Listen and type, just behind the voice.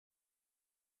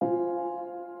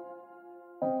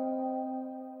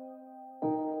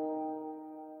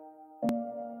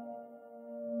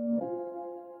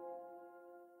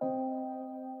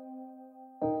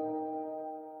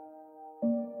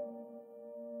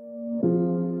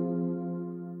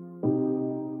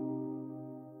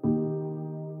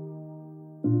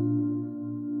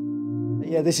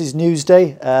Yeah, this is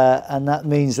Newsday, and that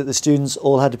means that the students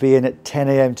all had to be in at 10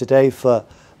 a.m. today for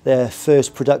their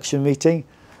first production meeting.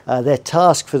 Their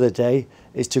task for the day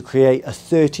is to create a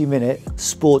 30-minute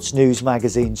sports news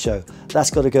magazine show. That's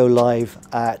got to go live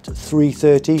at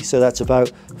 3:30, so that's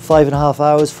about 5.5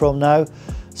 hours from now.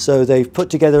 So they've put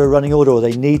together a running order, or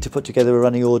they need to put together a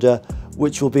running order,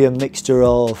 which will be a mixture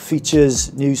of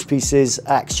features, news pieces,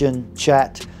 action,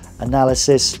 chat,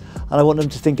 analysis. And I want them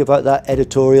to think about that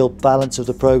editorial balance of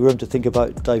the programme, to think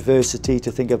about diversity,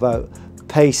 to think about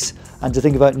pace, and to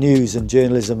think about news and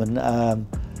journalism, and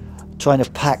trying to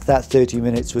pack that 30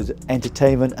 minutes with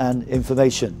entertainment and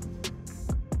information.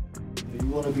 You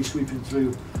want to be sweeping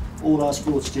through all our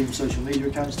sports team social media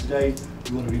accounts today.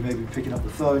 You want to be maybe picking up the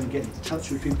phone and getting in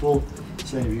touch with people,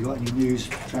 saying, have you got any news,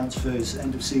 transfers,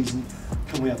 end of season,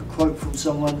 can we have a quote from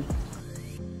someone?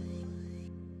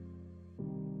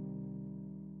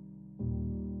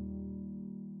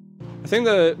 I think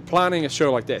that planning a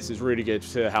show like this is really good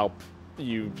to help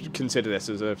you consider this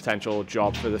as a potential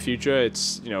job for the future.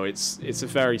 It's a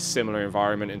very similar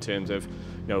environment in terms of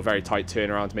very tight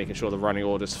turnaround, making sure the running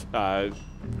orders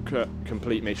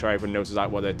complete, make sure everyone knows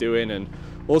exactly what they're doing, and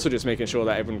also just making sure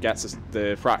that everyone gets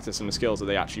the practice and the skills that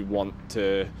they actually want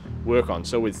to work on.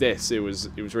 So with this, it was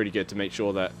really good to make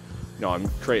sure that I'm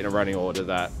creating a running order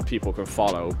that people can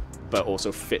follow, but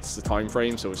also fits the time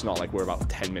frame, so it's not like we're about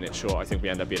 10 minutes short. I think we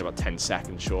end up being about 10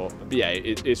 seconds short. But yeah,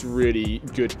 it's really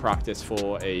good practice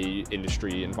for a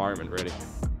industry environment, really.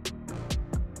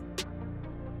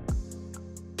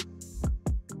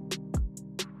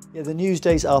 Yeah, the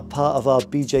Newsdays are part of our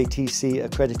BJTC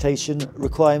accreditation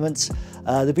requirements.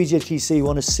 The BJTC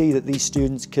want to see that these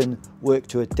students can work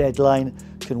to a deadline,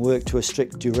 can work to a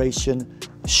strict duration,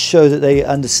 show that they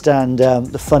understand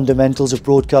the fundamentals of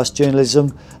broadcast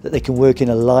journalism, that they can work in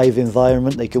a live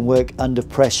environment, they can work under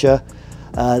pressure,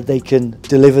 they can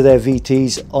deliver their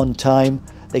VTs on time,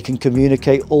 they can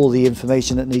communicate all the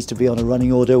information that needs to be on a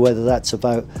running order, whether that's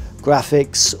about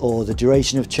graphics or the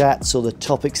duration of chats or the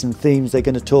topics and themes they're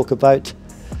going to talk about.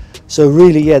 So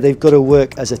really, yeah, they've got to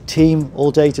work as a team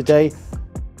all day today.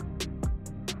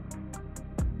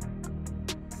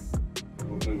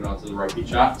 Moving on to the rugby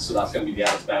chat, so that's going to be the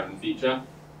Alice Bevan feature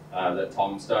that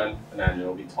Tom's done, and then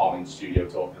it'll be Tom in studio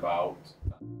talking about.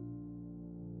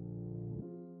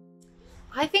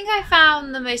 I think I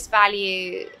found the most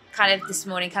value kind of this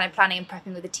morning, kind of planning and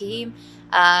prepping with the team,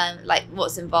 like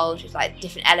what's involved with like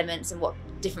different elements and what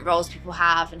different roles people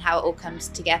have and how it all comes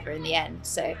together in the end.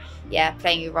 So yeah,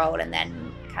 playing your role and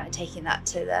then kind of taking that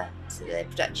to the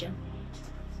production.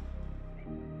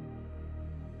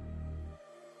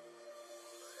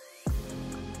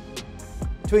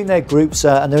 Between their groups,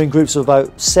 and they're in groups of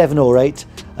about 7 or 8,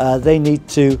 they need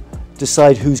to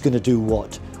decide who's going to do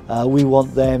what. We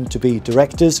want them to be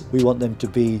directors, we want them to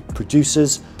be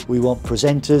producers, we want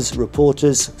presenters,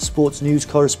 reporters, sports news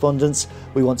correspondents,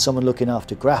 we want someone looking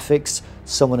after graphics,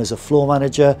 someone as a floor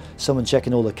manager, someone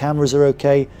checking all the cameras are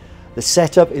okay. The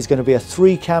setup is going to be a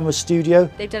 3-camera studio.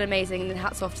 They've done amazing, and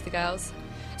hats off to the girls.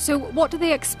 So what are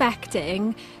they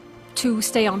expecting to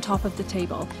stay on top of the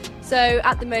table? So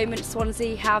at the moment,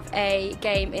 Swansea have a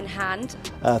game in hand.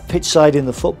 Pitch side in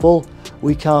the football,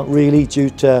 we can't really, due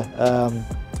to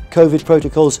COVID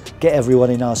protocols, get everyone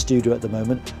in our studio at the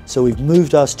moment. So we've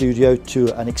moved our studio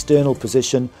to an external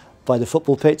position by the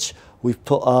football pitch. We've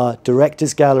put our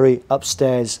director's gallery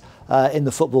upstairs in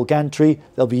the football gantry.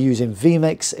 They'll be using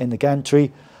vMix in the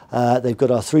gantry. They've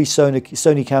got our 3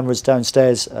 Sony cameras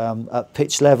downstairs at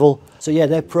pitch level. So yeah,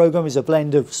 their programme is a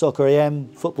blend of Soccer AM,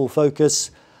 Football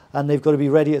Focus, and they've got to be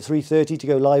ready at 3:30 to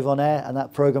go live on air, and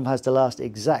that programme has to last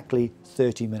exactly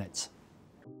 30 minutes.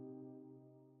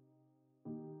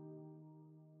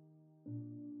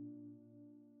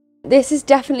 This has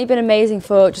definitely been amazing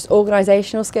for just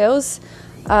organisational skills.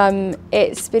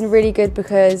 It's been really good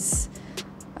because,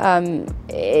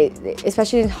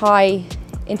 especially in high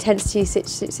intensity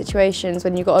situations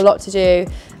when you've got a lot to do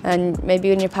and maybe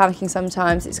when you're panicking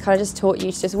sometimes, it's kind of just taught you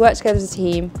to just work together as a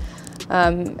team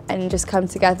and just come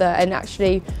together. And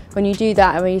actually when you do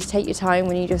that and when you take your time,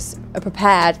 when you just are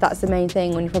prepared, that's the main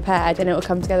thing. When you're prepared, then it will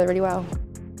come together really well.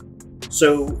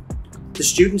 So the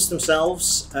students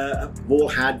themselves have all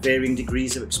had varying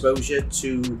degrees of exposure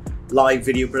to live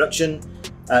video production.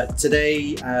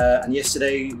 Today and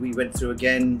yesterday we went through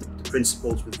again the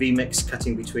principles with vMix,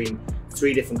 cutting between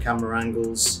 3 different camera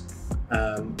angles,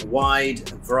 a wide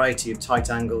variety of tight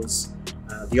angles,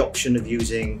 the option of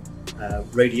using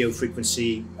radio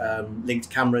frequency linked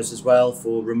cameras as well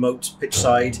for remote pitch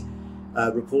side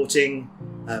reporting,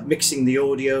 mixing the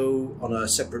audio on a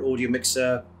separate audio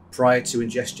mixer prior to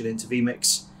ingestion into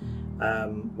vMix,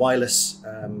 wireless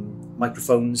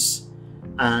microphones,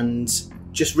 and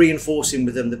just reinforcing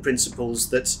with them the principles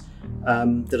that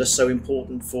that are so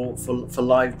important for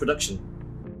live production.